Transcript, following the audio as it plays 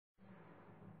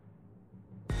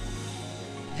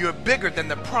You're bigger than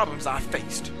the problems I've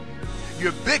faced.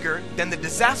 You're bigger than the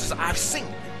disasters I've seen.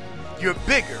 You're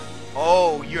bigger,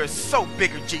 oh, you're so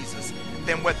bigger, Jesus,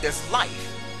 than what this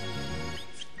life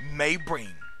may bring.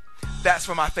 That's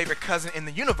for my favorite cousin in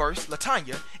the universe,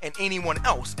 Latanya, and anyone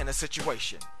else in a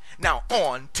situation. Now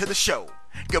on to the show.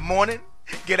 Good morning,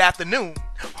 good afternoon,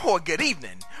 or good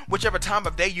evening. Whichever time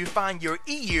of day you find your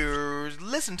ears,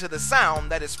 listen to the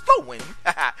sound that is flowing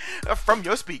from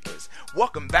your speakers.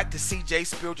 Welcome back to CJ's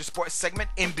Spiritual Sports segment,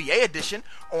 NBA edition,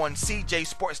 on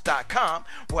cjsports.com,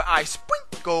 where I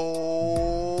sprinkle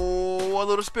a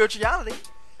little spirituality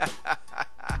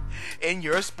in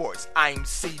your sports. I'm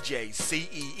CJ,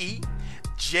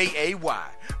 CEEJAY,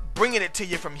 bringing it to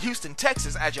you from Houston,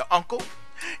 Texas, as your uncle,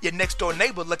 your next door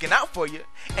neighbor looking out for you,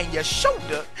 and your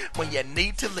shoulder when you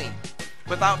need to lean.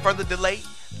 Without further delay,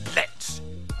 let's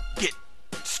get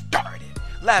started.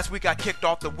 Last week I kicked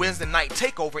off the Wednesday night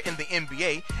takeover in the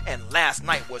NBA, and last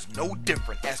night was no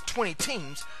different as 20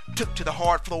 teams took to the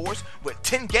hard floors with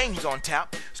 10 games on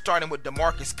tap, starting with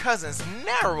DeMarcus Cousins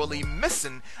narrowly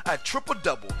missing a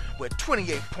triple-double with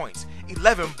 28 points,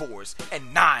 11 boards,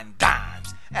 and 9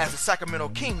 dimes, as the Sacramento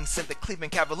Kings sent the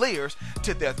Cleveland Cavaliers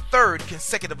to their third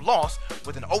consecutive loss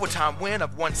with an overtime win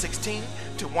of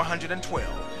 116-112.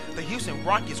 The Houston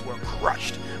Rockets were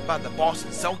crushed by the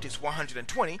Boston Celtics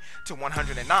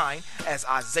 120-109 as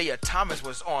Isaiah Thomas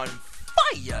was on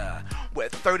fire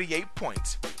with 38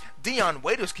 points. Dion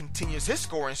Waiters continues his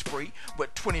scoring spree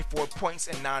with 24 points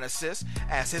and 9 assists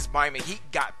as his Miami Heat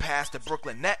got past the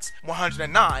Brooklyn Nets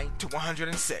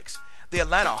 109-106. The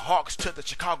Atlanta Hawks took the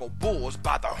Chicago Bulls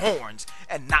by the horns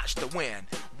and notched the win,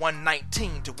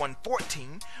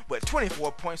 119-114, with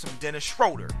 24 points from Dennis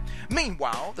Schroeder.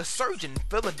 Meanwhile, the surging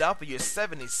Philadelphia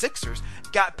 76ers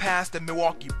got past the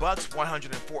Milwaukee Bucks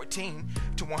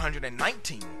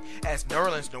 114-119, as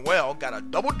Nerlens Noel got a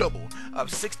double-double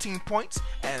of 16 points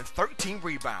and 13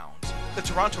 rebounds. The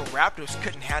Toronto Raptors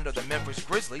couldn't handle the Memphis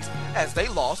Grizzlies as they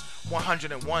lost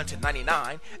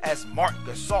 101-99 as Marc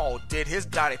Gasol did his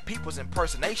Dottie Peoples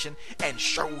impersonation and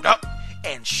showed up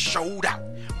and showed out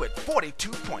with 42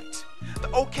 points. The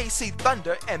OKC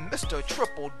Thunder and Mr.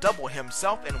 Triple-Double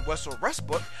himself and Russell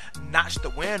Westbrook notched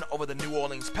the win over the New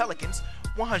Orleans Pelicans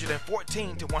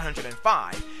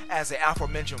 114-105 as the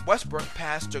aforementioned Westbrook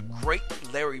passed the great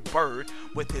Larry Bird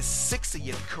with his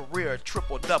 60th career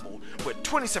triple-double with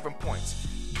 27 points,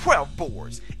 12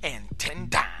 boards, and 10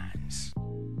 dimes.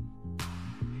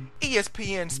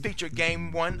 ESPN's featured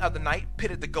Game 1 of the night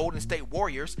pitted the Golden State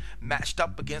Warriors matched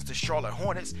up against the Charlotte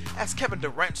Hornets as Kevin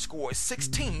Durant scored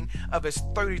 16 of his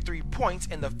 33 points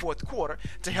in the fourth quarter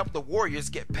to help the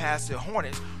Warriors get past the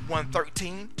Hornets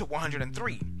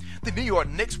 113-103. The New York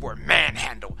Knicks were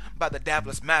manhandled by the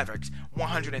Dallas Mavericks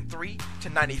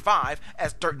 103-95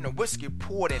 as Dirk Nowitzki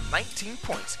poured in 19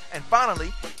 points. And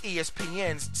finally,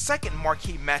 ESPN's second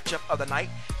marquee matchup of the night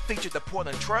featured the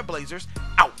Portland Trail Blazers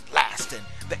outlasting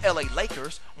the LA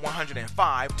Lakers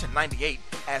 105-98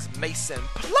 as Mason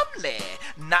Plumlee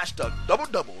notched a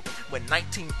double-double with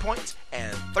 19 points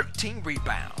and 13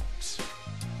 rebounds.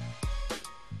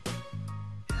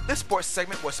 This sports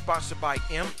segment was sponsored by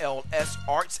MLS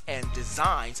Arts and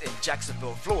Designs in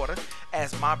Jacksonville, Florida,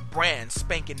 as my brand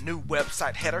spanking new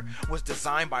website header was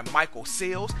designed by Michael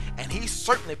Seals, and he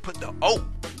certainly put the O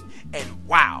and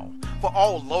wow. For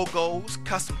all logos,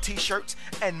 custom t-shirts,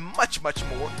 and much, much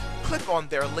more, click on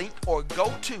their link or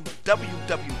go to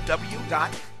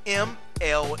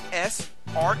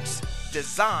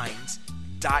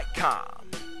www.mlsartsdesigns.com.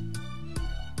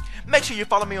 Make sure you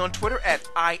follow me on Twitter at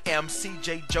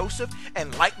IamCJJoseph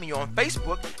and like me on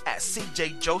Facebook at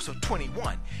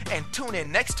CJJoseph21. And tune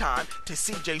in next time to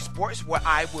CJ Sports, where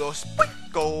I will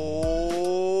sprinkle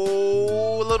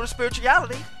a little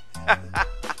spirituality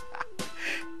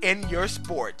in your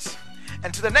sports.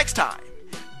 Until the next time,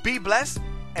 be blessed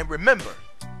and remember,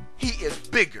 he is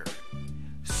bigger,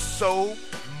 so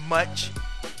much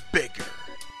bigger.